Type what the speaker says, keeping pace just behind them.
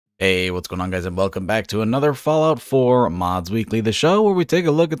Hey, what's going on, guys, and welcome back to another Fallout 4 Mods Weekly, the show where we take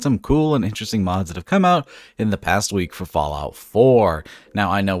a look at some cool and interesting mods that have come out in the past week for Fallout 4.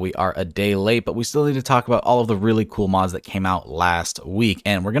 Now, I know we are a day late, but we still need to talk about all of the really cool mods that came out last week,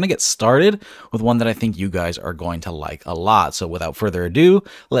 and we're going to get started with one that I think you guys are going to like a lot. So without further ado,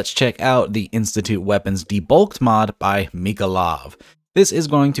 let's check out the Institute Weapons Debulked mod by Micalov. This is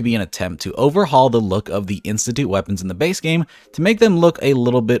going to be an attempt to overhaul the look of the Institute weapons in the base game to make them look a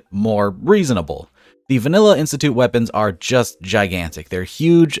little bit more reasonable. The vanilla Institute weapons are just gigantic. They're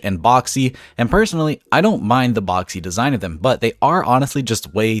huge and boxy, and personally, I don't mind the boxy design of them, but they are honestly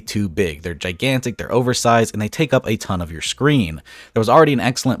just way too big. They're gigantic, they're oversized, and they take up a ton of your screen. There was already an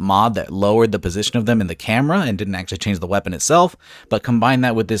excellent mod that lowered the position of them in the camera and didn't actually change the weapon itself, but combine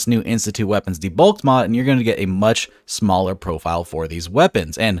that with this new Institute Weapons Debulked mod, and you're going to get a much smaller profile for these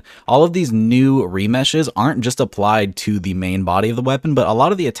weapons. And all of these new remeshes aren't just applied to the main body of the weapon, but a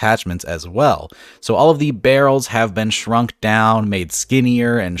lot of the attachments as well. So all of the barrels have been shrunk down, made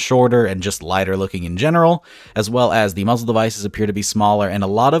skinnier and shorter and just lighter looking in general, as well as the muzzle devices appear to be smaller, and a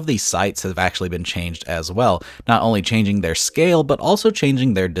lot of the sights have actually been changed as well, not only changing their scale, but also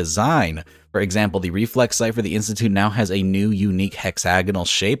changing their design. For example, the reflex sight for the Institute now has a new unique hexagonal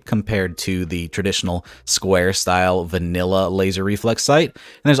shape compared to the traditional square style vanilla laser reflex sight.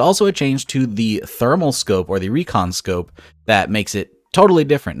 And there's also a change to the thermal scope or the recon scope that makes it totally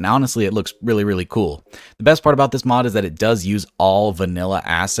different, and honestly it looks really cool. The best part about this mod is that it does use all vanilla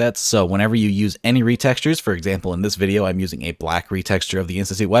assets, so whenever you use any retextures, for example in this video I'm using a black retexture of the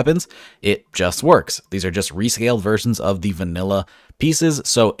Institute weapons, it just works. These are just rescaled versions of the vanilla pieces,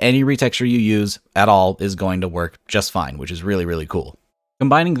 so any retexture you use at all is going to work just fine, which is really cool.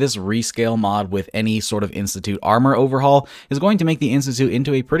 Combining this rescale mod with any sort of Institute armor overhaul is going to make the Institute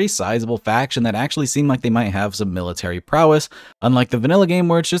into a pretty sizable faction that actually seem like they might have some military prowess, unlike the vanilla game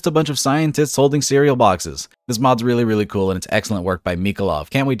where it's just a bunch of scientists holding cereal boxes. This mod's really cool, and it's excellent work by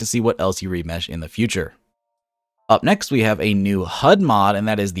Micalov. Can't wait to see what else you remesh in the future. Up next, we have a new HUD mod, and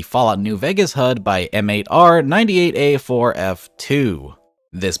that is the Fallout New Vegas HUD by M8R98A4F2.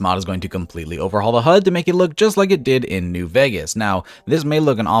 This mod is going to completely overhaul the HUD to make it look just like it did in New Vegas. Now, this may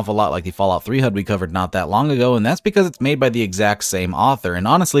look an awful lot like the Fallout 3 HUD we covered not that long ago, and that's because it's made by the exact same author, and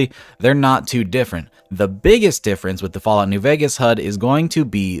honestly, they're not too different. The biggest difference with the Fallout New Vegas HUD is going to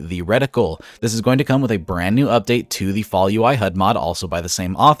be the reticle. This is going to come with a brand new update to the Fall UI HUD mod, also by the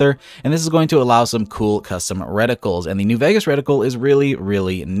same author, and this is going to allow some cool custom reticles, and the New Vegas reticle is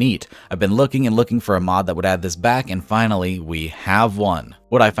really neat. I've been looking for a mod that would add this back, and finally, we have one.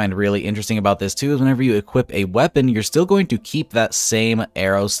 What I find really interesting about this too is whenever you equip a weapon, you're still going to keep that same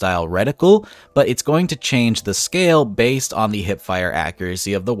arrow style reticle, but it's going to change the scale based on the hipfire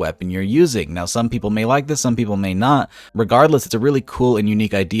accuracy of the weapon you're using. Now, some people may like this, some people may not. Regardless, it's a really cool and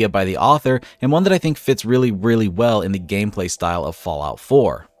unique idea by the author, and one that I think fits really well in the gameplay style of Fallout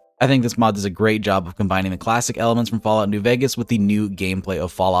 4. I think this mod does a great job of combining the classic elements from Fallout New Vegas with the new gameplay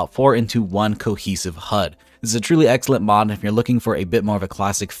of Fallout 4 into one cohesive HUD. This is a truly excellent mod, and if you're looking for a bit more of a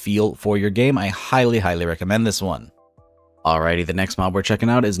classic feel for your game, I highly recommend this one. Alrighty, the next mod we're checking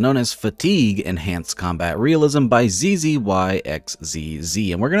out is known as Fatigue Enhanced Combat Realism by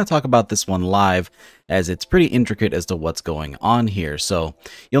Zzyxzz, and we're going to talk about this one live as it's pretty intricate as to what's going on here. So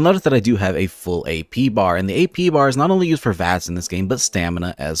you'll notice that I do have a full AP bar, and the AP bar is not only used for VATS in this game, but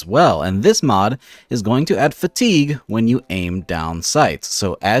stamina as well. And this mod is going to add fatigue when you aim down sights.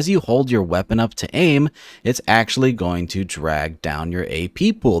 So as you hold your weapon up to aim, it's actually going to drag down your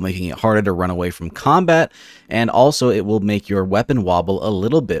AP pool, making it harder to run away from combat, and also it will make your weapon wobble a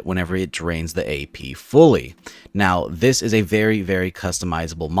little bit whenever it drains the AP fully. Now, this is a very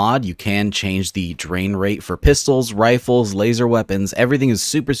customizable mod. You can change the drain rate for pistols, rifles, laser weapons. Everything is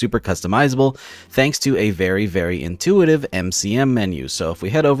super customizable thanks to a very intuitive MCM menu. So if we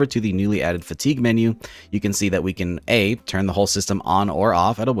head over to the newly added fatigue menu, you can see that we can turn the whole system on or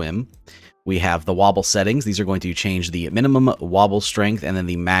off at a whim. We have the wobble settings. These are going to change the minimum wobble strength and then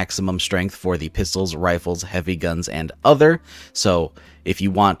the maximum strength for the pistols, rifles, heavy guns, and other. So if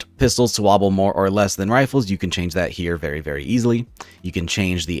you want pistols to wobble more or less than rifles, you can change that here very easily. You can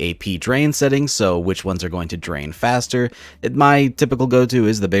change the AP drain settings, so which ones are going to drain faster. My typical go-to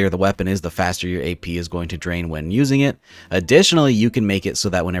is the bigger the weapon is, the faster your AP is going to drain when using it. Additionally, you can make it so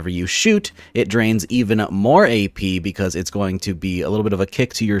that whenever you shoot, it drains even more AP because it's going to be a little bit of a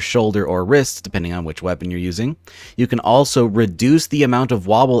kick to your shoulder or wrist, depending on which weapon you're using. You can also reduce the amount of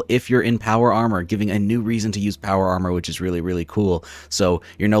wobble if you're in power armor, giving a new reason to use power armor, which is really cool. So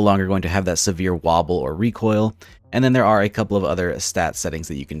you're no longer going to have that severe wobble or recoil. And then there are a couple of other stat settings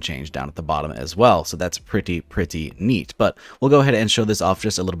that you can change down at the bottom as well. So that's pretty neat. But we'll go ahead and show this off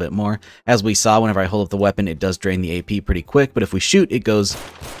just a little bit more. As we saw, whenever I hold up the weapon, it does drain the AP pretty quick. But if we shoot, it goes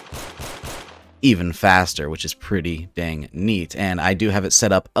even faster, which is pretty dang neat. And I do have it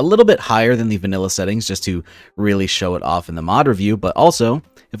set up a little bit higher than the vanilla settings just to really show it off in the mod review. But also,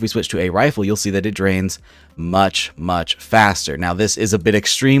 if we switch to a rifle, you'll see that it drains much faster. Now, this is a bit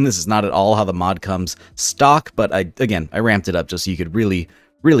extreme. This is not at all how the mod comes stock, but I ramped it up just so you could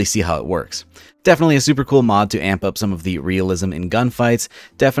really see how it works. Definitely a super cool mod to amp up some of the realism in gunfights.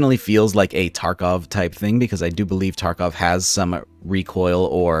 Definitely feels like a Tarkov type thing, because I do believe Tarkov has some recoil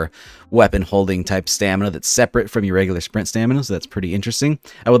or weapon holding type stamina that's separate from your regular sprint stamina, so that's pretty interesting.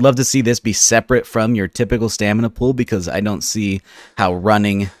 I would love to see this be separate from your typical stamina pool, because I don't see how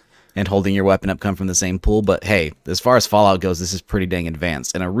running and holding your weapon up come from the same pool. But hey, as far as Fallout goes, this is pretty dang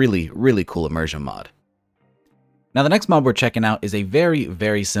advanced and a really cool immersion mod. Now, the next mod we're checking out is a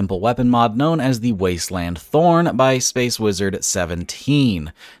very simple weapon mod known as the Wasteland Thorn by Space Wizard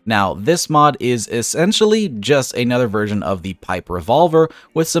 17. Now, this mod is essentially just another version of the pipe revolver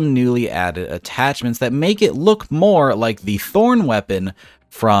with some newly added attachments that make it look more like the Thorn weapon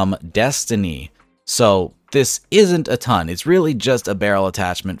from Destiny. So this isn't a ton. It's really just a barrel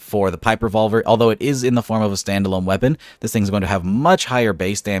attachment for the pipe revolver. Although it is in the form of a standalone weapon, this thing's going to have much higher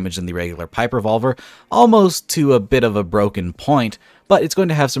base damage than the regular pipe revolver, almost to a bit of a broken point, but it's going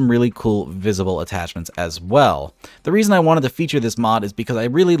to have some really cool visible attachments as well. The reason I wanted to feature this mod is because I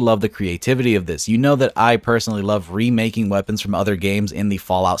really love the creativity of this. You know that I personally love remaking weapons from other games in the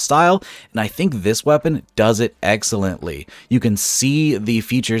Fallout style, and I think this weapon does it excellently. You can see the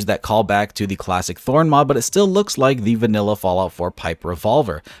features that call back to the classic Thorn mod, but it still looks like the vanilla Fallout 4 pipe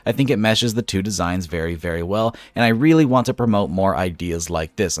revolver. I think it meshes the two designs very well, and I really want to promote more ideas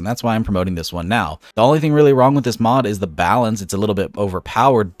like this, and that's why I'm promoting this one now. The only thing really wrong with this mod is the balance. It's a little bit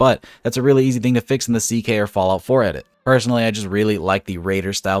overpowered, but that's a really easy thing to fix in the CK or Fallout 4 edit. Personally, I just really like the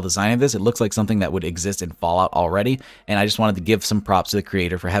Raider style design of this. It looks like something that would exist in Fallout already, and I just wanted to give some props to the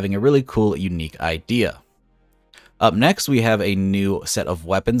creator for having a really cool, unique idea. Up next, we have a new set of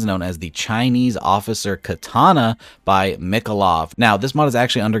weapons known as the Chinese Officer Katana by Micalov. Now, this mod has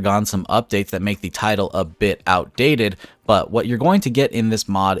actually undergone some updates that make the title a bit outdated, but what you're going to get in this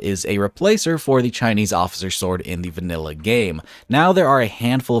mod is a replacer for the Chinese Officer Sword in the vanilla game. Now, there are a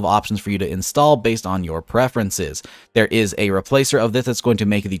handful of options for you to install based on your preferences. There is a replacer of this that's going to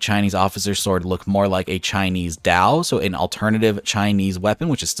make the Chinese Officer Sword look more like a Chinese Dao, so an alternative Chinese weapon,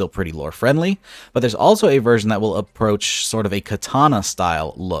 which is still pretty lore friendly. But there's also a version that will approach sort of a katana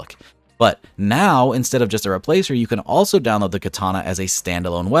style look. But now, instead of just a replacer, you can also download the Katana as a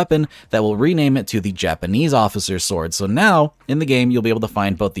standalone weapon that will rename it to the Japanese Officer Sword. So now, in the game, you'll be able to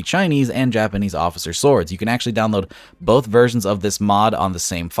find both the Chinese and Japanese Officer Swords. You can actually download both versions of this mod on the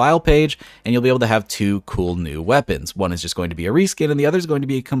same file page, and you'll be able to have two cool new weapons. One is just going to be a reskin, and the other is going to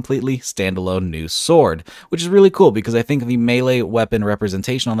be a completely standalone new sword, which is really cool because I think the melee weapon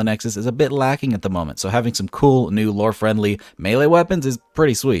representation on the Nexus is a bit lacking at the moment. So having some cool, new, lore-friendly melee weapons is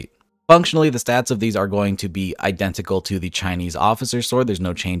pretty sweet. Functionally, the stats of these are going to be identical to the Chinese Officer Sword. There's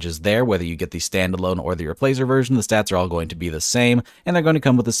no changes there. Whether you get the standalone or the replacer version, the stats are all going to be the same, and they're going to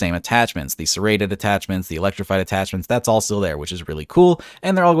come with the same attachments. The serrated attachments, the electrified attachments, that's all still there, which is really cool,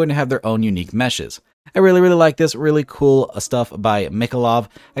 and they're all going to have their own unique meshes. I really like this. Really cool stuff by Micalov.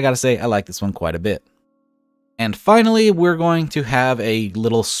 I gotta say, I like this one quite a bit. And finally, we're going to have a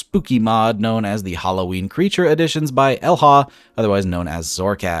little spooky mod known as the Halloween Creature Editions by Elha, otherwise known as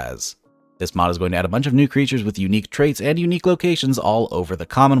Zorkaz. This mod is going to add a bunch of new creatures with unique traits and unique locations all over the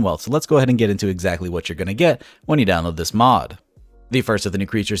Commonwealth, so let's go ahead and get into exactly what you're going to get when you download this mod. The first of the new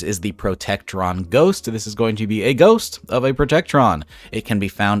creatures is the Protectron Ghost. This is going to be a ghost of a Protectron. It can be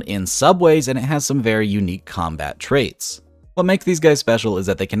found in subways, and it has some very unique combat traits. What makes these guys special is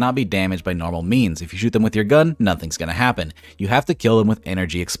that they cannot be damaged by normal means. If you shoot them with your gun, nothing's going to happen. You have to kill them with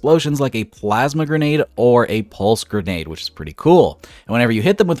energy explosions like a plasma grenade or a pulse grenade, which is pretty cool. And whenever you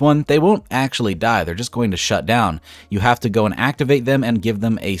hit them with one, they won't actually die. They're just going to shut down. You have to go and activate them and give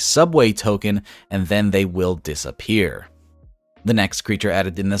them a subway token, and then they will disappear. The next creature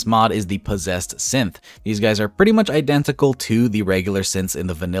added in this mod is the Possessed Synth. These guys are pretty much identical to the regular synths in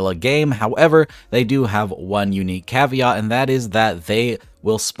the vanilla game. However, they do have one unique caveat, and that is that they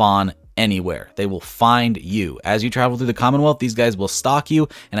will spawn anywhere. They will find you. As you travel through the Commonwealth, these guys will stalk you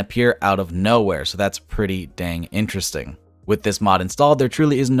and appear out of nowhere, so that's pretty dang interesting. With this mod installed, there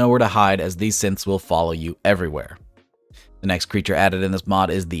truly is nowhere to hide, as these synths will follow you everywhere. The next creature added in this mod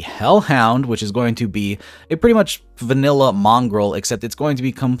is the Hellhound, which is going to be a pretty much vanilla mongrel, except it's going to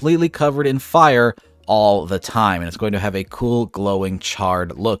be completely covered in fire all the time, and it's going to have a cool glowing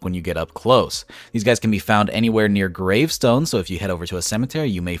charred look when you get up close. These guys can be found anywhere near gravestones, so if you head over to a cemetery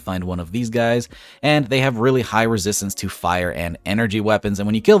you may find one of these guys, and they have really high resistance to fire and energy weapons, and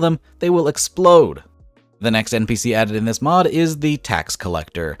when you kill them they will explode. The next NPC added in this mod is the tax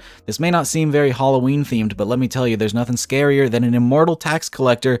collector. This may not seem very Halloween themed, but let me tell you, there's nothing scarier than an immortal tax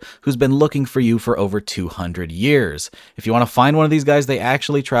collector who's been looking for you for over 200 years. If you want to find one of these guys, they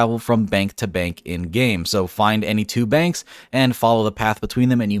actually travel from bank to bank in-game. So find any 2 banks and follow the path between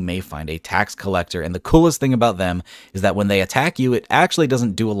them and you may find a tax collector. And the coolest thing about them is that when they attack you, it actually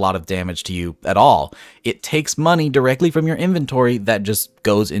doesn't do a lot of damage to you at all. It takes money directly from your inventory that just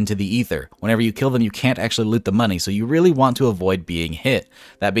goes into the ether. Whenever you kill them, you can't actually loot the money, so you really want to avoid being hit.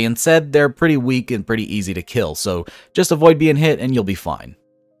 That being said, they're pretty weak and pretty easy to kill, so just avoid being hit and you'll be fine.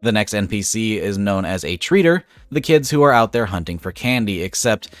 The next NPC is known as a treater, the kids who are out there hunting for candy,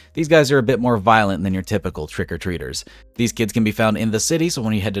 except these guys are a bit more violent than your typical trick-or-treaters. These kids can be found in the city, so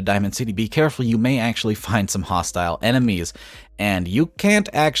when you head to Diamond City, be careful, you may actually find some hostile enemies. And you can't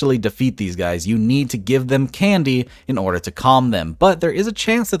actually defeat these guys, you need to give them candy in order to calm them, but there is a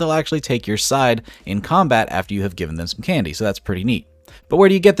chance that they'll actually take your side in combat after you have given them some candy, so that's pretty neat. But where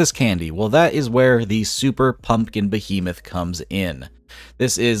do you get this candy? Well, that is where the Super Pumpkin Behemoth comes in.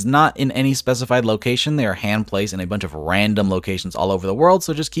 This is not in any specified location, they are hand-placed in a bunch of random locations all over the world,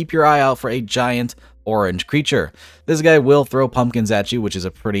 so just keep your eye out for a giant orange creature. This guy will throw pumpkins at you, which is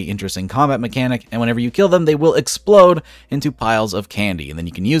a pretty interesting combat mechanic, and whenever you kill them, they will explode into piles of candy, and then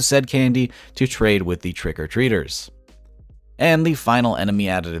you can use said candy to trade with the trick-or-treaters. And the final enemy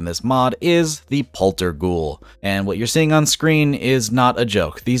added in this mod is the Polterghoul. And what you're seeing on screen is not a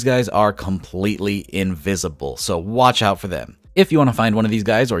joke. These guys are completely invisible, so watch out for them. If you want to find one of these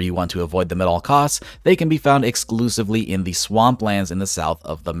guys or you want to avoid them at all costs, they can be found exclusively in the swamplands in the south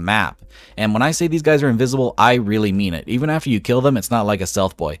of the map. And when I say these guys are invisible, I really mean it. Even after you kill them, it's not like a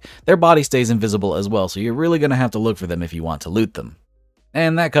stealth boy. Their body stays invisible as well, so you're really going to have to look for them if you want to loot them.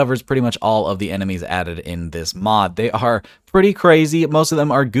 And that covers pretty much all of the enemies added in this mod. They are pretty crazy, most of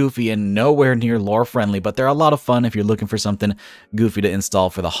them are goofy and nowhere near lore friendly, but they're a lot of fun if you're looking for something goofy to install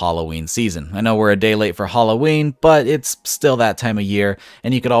for the Halloween season. I know we're a day late for Halloween, but it's still that time of year,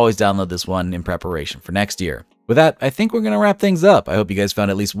 and you could always download this one in preparation for next year. With that, I think we're going to wrap things up. I hope you guys found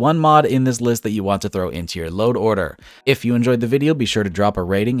at least one mod in this list that you want to throw into your load order. If you enjoyed the video, be sure to drop a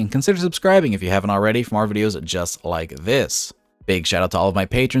rating and consider subscribing if you haven't already for more videos just like this. Big shout out to all of my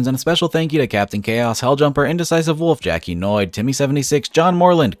patrons, and a special thank you to Captain Chaos, Helljumper, Indecisive Wolf, Jackie Noid, Timmy76, John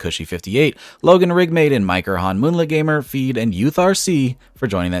Moreland, Cushy58, Logan Rigmaiden, Micalov, Moonlit Gamer, Feed, and Youth RC for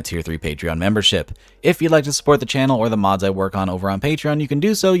joining that Tier 3 Patreon membership. If you'd like to support the channel or the mods I work on over on Patreon, you can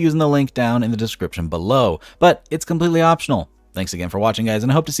do so using the link down in the description below, but it's completely optional. Thanks again for watching, guys,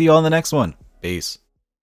 and I hope to see you all in the next one. Peace.